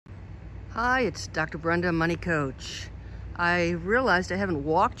Hi, it's Dr. Brenda, Money Coach. I realized I haven't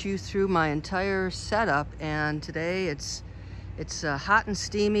walked you through my entire setup, and today it's hot and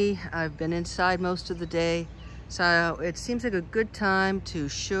steamy. I've been inside most of the day, so it seems like a good time to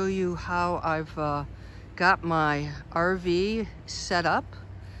show you how I've got my RV set up,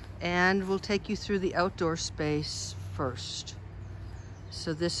 and we'll take you through the outdoor space first.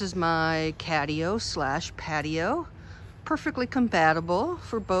 So this is my catio/patio. Perfectly compatible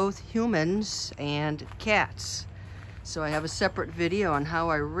for both humans and cats. So I have a separate video on how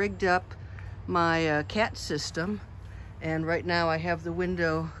I rigged up my cat system, and right now I have the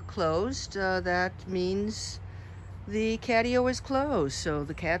window closed. That means the catio is closed, so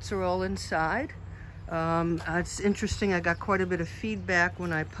the cats are all inside. It's interesting, I got quite a bit of feedback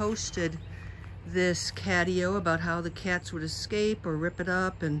when I posted this catio about how the cats would escape or rip it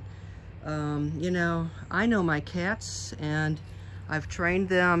up, and you know, I know my cats, and I've trained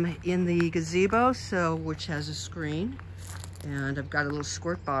them in the gazebo, which has a screen, and I've got a little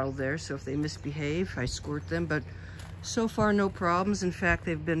squirt bottle there, so if they misbehave, I squirt them, but so far no problems. In fact,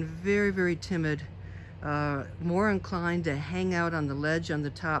 they've been very, very timid, more inclined to hang out on the ledge on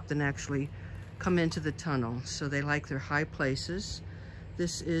the top than actually come into the tunnel, so they like their high places.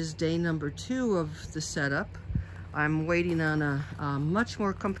 This is day number 2 of the setup. I'm waiting on a much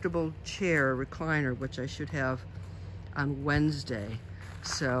more comfortable chair, recliner, which I should have on Wednesday.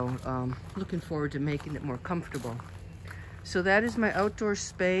 So looking forward to making it more comfortable. So that is my outdoor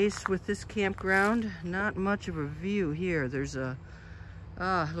space with this campground. Not much of a view here. There's a,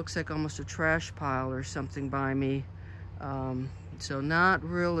 looks like almost a trash pile or something by me. So not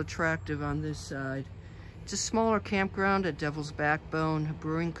real attractive on this side. It's a smaller campground at Devil's Backbone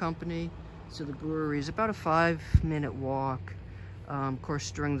Brewing Company. So the brewery is about a 5-minute walk. Of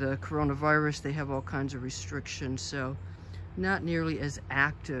course, during the coronavirus, they have all kinds of restrictions, so not nearly as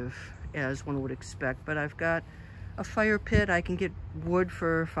active as one would expect. But I've got a fire pit. I can get wood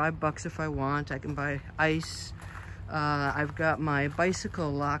for $5 if I want. I can buy ice. I've got my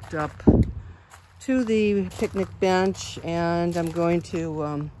bicycle locked up to the picnic bench, and I'm going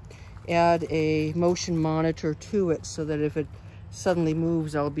to add a motion monitor to it so that if it suddenly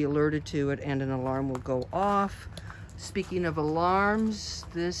moves, I'll be alerted to it and an alarm will go off. Speaking of alarms,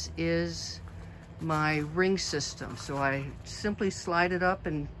 this is my ring system. So I simply slide it up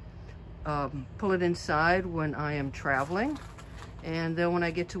and pull it inside when I am traveling. And then when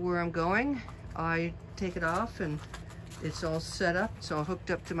I get to where I'm going, I take it off and it's all set up. It's all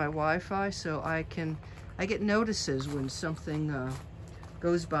hooked up to my Wi-Fi, so I get notices when something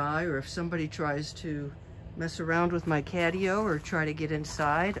goes by, or if somebody tries to mess around with my catio or try to get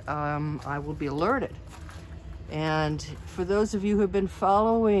inside, I will be alerted. And for those of you who have been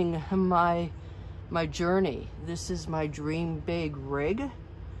following my journey, this is my Dream Big rig.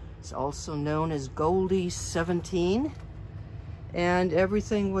 It's also known as Goldie 17, and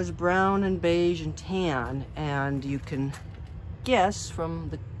everything was brown and beige and tan, and you can guess from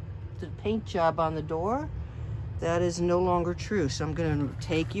the paint job on the door that is no longer true. So I'm going to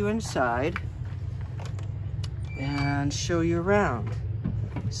take you inside and show you around.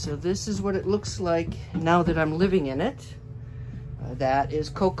 So this is what it looks like now that I'm living in it. That is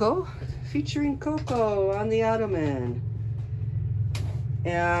Coco, featuring Coco on the ottoman.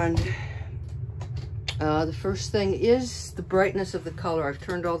 And the first thing is the brightness of the color. I've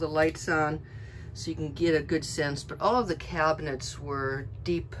turned all the lights on so you can get a good sense, but all of the cabinets were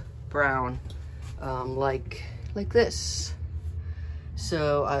deep brown, like this.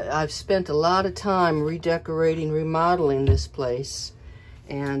 So I've spent a lot of time redecorating, remodeling this place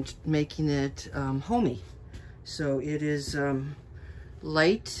and making it homey. So it is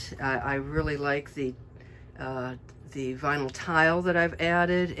light. I really like the vinyl tile that I've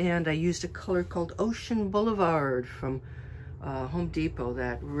added, and I used a color called Ocean Boulevard from Home Depot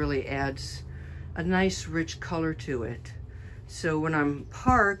that really adds a nice rich color to it. So when I'm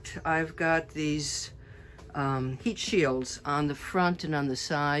parked, I've got these heat shields on the front and on the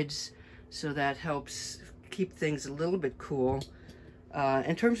sides, so that helps keep things a little bit cool.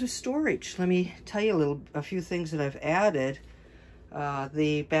 In terms of storage, let me tell you a few things that I've added.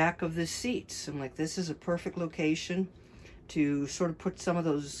 The back of the seats, I'm like, this is a perfect location to sort of put some of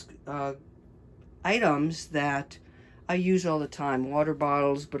those items that I use all the time, water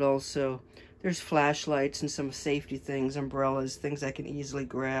bottles, but also there's flashlights and some safety things, umbrellas, things I can easily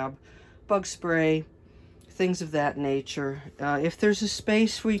grab, bug spray, things of that nature. If there's a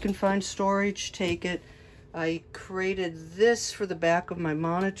space where you can find storage, take it. I created this for the back of my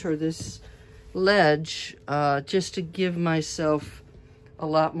monitor, this ledge, just to give myself a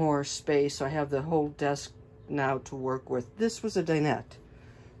lot more space. I have the whole desk now to work with. This was a dinette.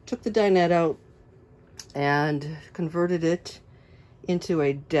 took the dinette out and converted it into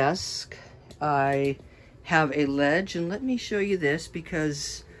a desk. I have a ledge, and let me show you this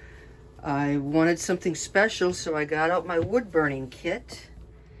because I wanted something special, so I got out my wood burning kit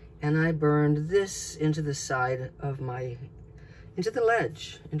and I burned this into the side of into the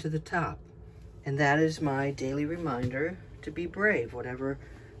ledge, into the top. And that is my daily reminder to be brave. Whatever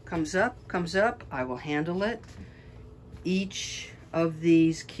comes up, comes up. I will handle it. Each of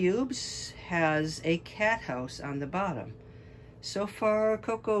these cubes has a cat house on the bottom. So far,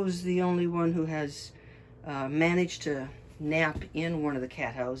 Coco's the only one who has managed to nap in one of the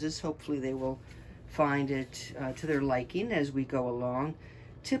cat houses. Hopefully they will find it to their liking as we go along.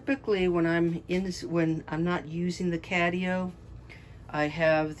 Typically, when I'm not using the catio, I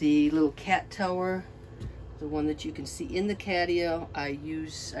have the little cat tower, the one that you can see in the catio.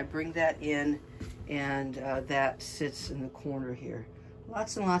 I bring that in, and that sits in the corner here.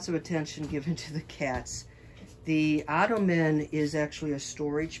 Lots and lots of attention given to the cats. The ottoman is actually a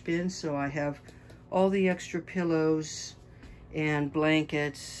storage bin, so I have all the extra pillows and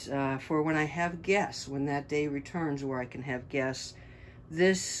blankets for when I have guests, when that day returns where I can have guests.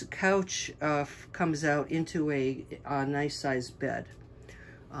 This couch comes out into a nice sized bed.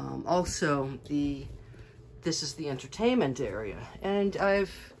 Also, this is the entertainment area, and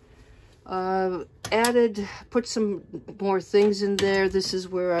I've put some more things in there. This is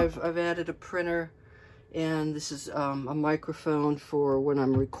where I've added a printer, and this is a microphone for when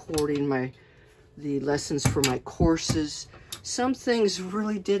I'm recording the lessons for my courses. Some things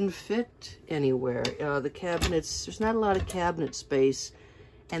really didn't fit anywhere. The cabinets, there's not a lot of cabinet space,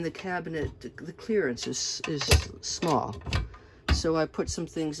 and the clearance is small. So I put some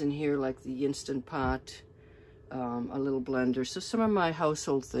things in here like the Instant Pot, a little blender. So some of my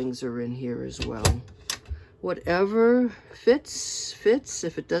household things are in here as well. Whatever fits, fits.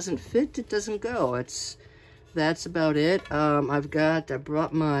 If it doesn't fit, it doesn't go. That's about it. I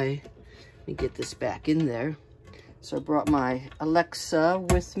brought my, let me get this back in there. So I brought my Alexa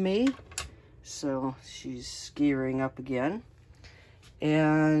with me. So she's gearing up again.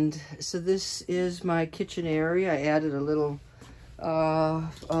 And so this is my kitchen area. I added a little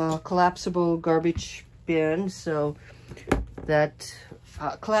collapsible garbage bin. So that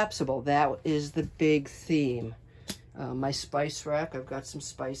collapsible, that is the big theme. My spice rack, I've got some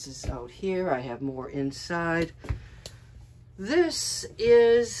spices out here. I have more inside. This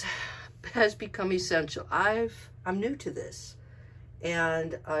has become essential. I'm new to this,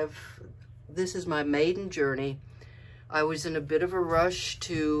 and this is my maiden journey. I was in a bit of a rush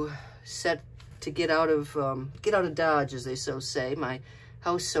to get out of Dodge, as they so say. My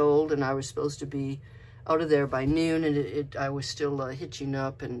house sold, and I was supposed to be out of there by noon, and I was still hitching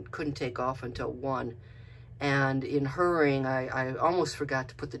up and couldn't take off until 1. And in hurrying, I almost forgot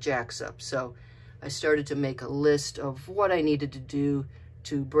to put the jacks up. So I started to make a list of what I needed to do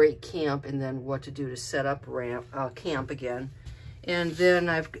to break camp, and then what to do to set up camp again. And then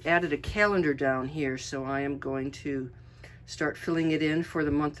I've added a calendar down here, so I am going to start filling it in for the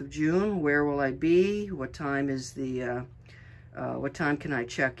month of June. Where will I be? What time is what time can I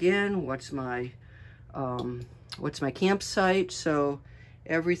check in? What's my campsite? So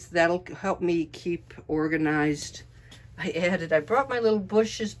that'll help me keep organized. I brought my little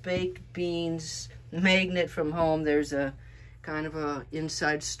Bush's baked beans magnet from home. There's a kind of a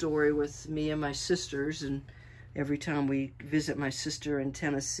inside story with me and my sisters, and every time we visit my sister in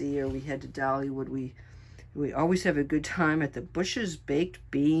Tennessee or we head to Dollywood, we always have a good time at the Bush's Baked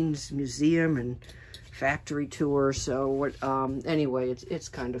Beans Museum and factory tour. So anyway, it's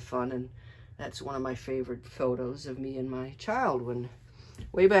kind of fun, and that's one of my favorite photos of me and my child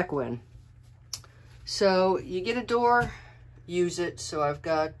way back when. So you get a door, use it. So I've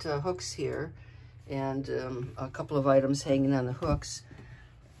got hooks here and a couple of items hanging on the hooks.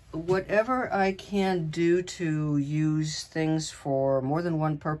 Whatever I can do to use things for more than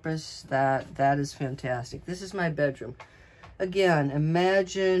one purpose, that is fantastic. This is my bedroom. Again,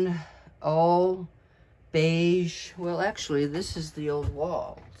 imagine all beige. Well, actually, this is the old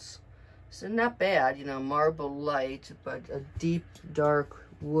walls. So not bad, you know, marble light, but a deep, dark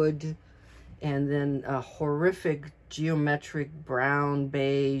wood, and then a horrific geometric brown,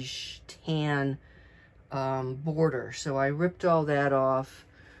 beige, tan border. So I ripped all that off.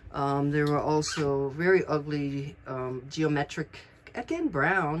 There were also very ugly geometric, again,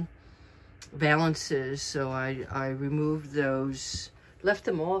 brown valances. So I removed those, left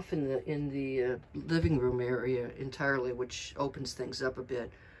them off in the living room area entirely, which opens things up a bit.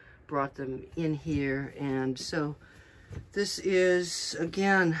 Brought them in here, and so this is,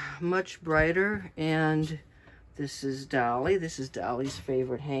 again, much brighter and This is Dolly. This is Dolly's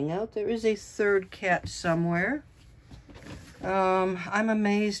favorite hangout. There is a third cat somewhere. I'm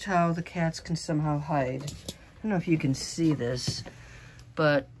amazed how the cats can somehow hide. I don't know if you can see this,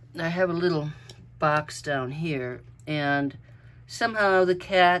 but I have a little box down here, and somehow the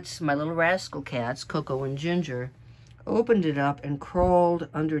cats, my little rascal cats, Coco and Ginger, opened it up and crawled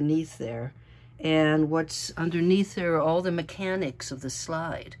underneath there. And what's underneath there are all the mechanics of the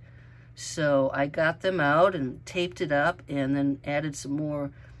slide. So I got them out and taped it up and then added some more.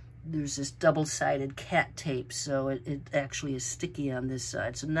 There's this double-sided cat tape, so it actually is sticky on this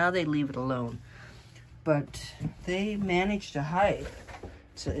side. So now they leave it alone. But they managed to hide.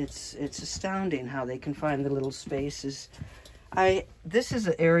 So it's astounding how they can find the little spaces. This is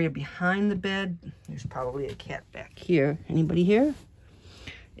an area behind the bed. There's probably a cat back here. Anybody here?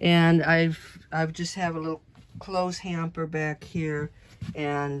 And I've just have a little clothes hamper back here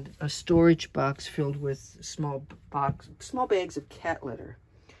and a storage box filled with small bags of cat litter.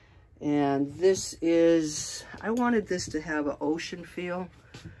 And this is, I wanted this to have an ocean feel,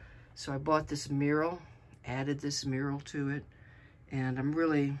 so I bought this mural, added this mural to it, and I'm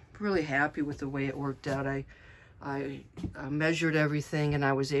really, really happy with the way it worked out. I measured everything and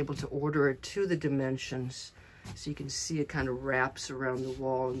I was able to order it to the dimensions. So you can see it kind of wraps around the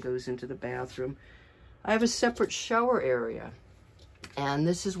wall and goes into the bathroom. I have a separate shower area, and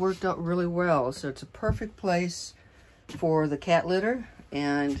this has worked out really well. So it's a perfect place for the cat litter,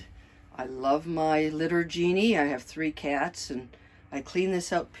 and I love my litter genie. I have 3 cats, and I clean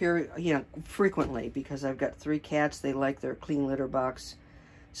this up frequently because I've got 3 cats. They like their clean litter box.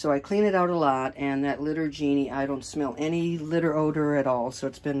 So I clean it out a lot, and that litter genie, I don't smell any litter odor at all. So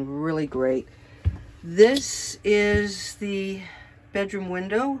it's been really great. This is the bedroom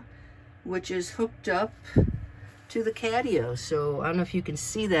window, which is hooked up to the catio. So I don't know if you can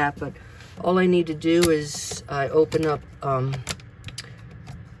see that, but all I need to do is I open up, I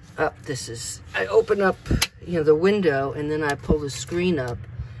open up, the window, and then I pull the screen up,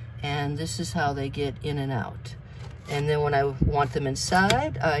 and this is how they get in and out. And then when I want them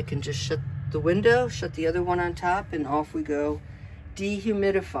inside, I can just shut the window, shut the other one on top, and off we go.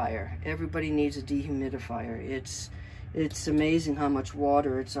 Dehumidifier. Everybody needs a dehumidifier. It's amazing how much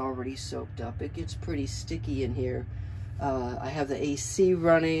water it's already soaked up. It gets pretty sticky in here. I have the AC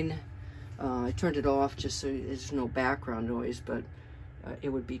running. I turned it off just so there's no background noise, but it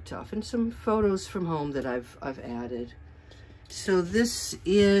would be tough. And some photos from home that I've added. So this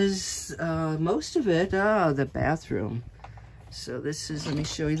is most of it. The bathroom. So this is, let me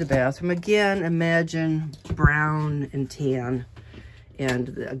show you the bathroom. Again, imagine brown and tan.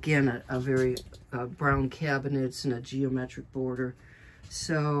 And again, a very brown cabinets and a geometric border.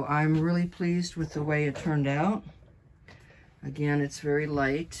 So I'm really pleased with the way it turned out. Again, it's very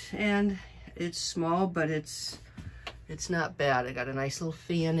light and it's small, but it's not bad. I got a nice little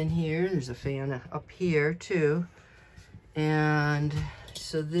fan in here. There's a fan up here too. And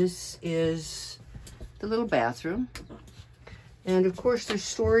so this is the little bathroom. And of course there's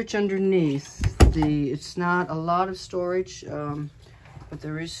storage underneath. It's not a lot of storage, but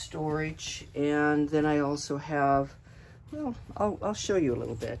there is storage. And then I also have, well, I'll show you a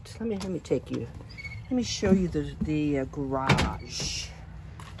little bit. Let me show you the garage.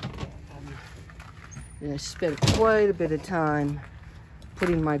 And I spent quite a bit of time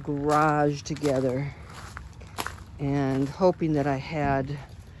putting my garage together and hoping that I had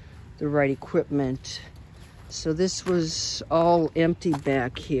the right equipment. So this was all empty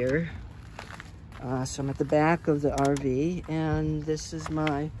back here. So I'm at the back of the RV, and this is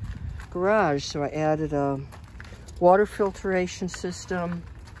my garage. So I added a water filtration system,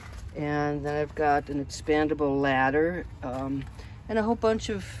 and then I've got an expandable ladder, and a whole bunch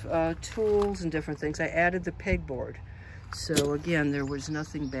of tools and different things. I added the pegboard. So again, there was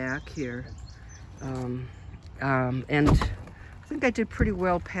nothing back here. And I think I did pretty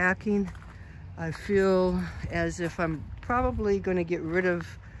well packing. I feel as if I'm probably going to get rid of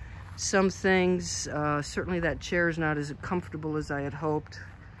some things. Certainly that chair is not as comfortable as I had hoped.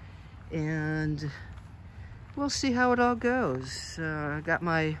 And we'll see how it all goes. I got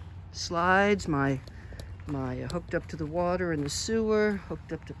my slides, my hooked up to the water and the sewer,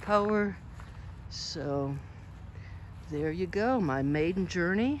 hooked up to power. So there you go, my maiden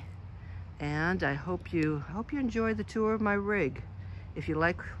journey. And I hope you enjoy the tour of my rig. If you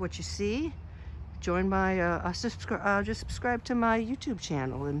like what you see, join my, just subscribe to my YouTube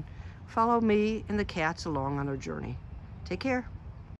channel and follow me and the cats along on our journey. Take care.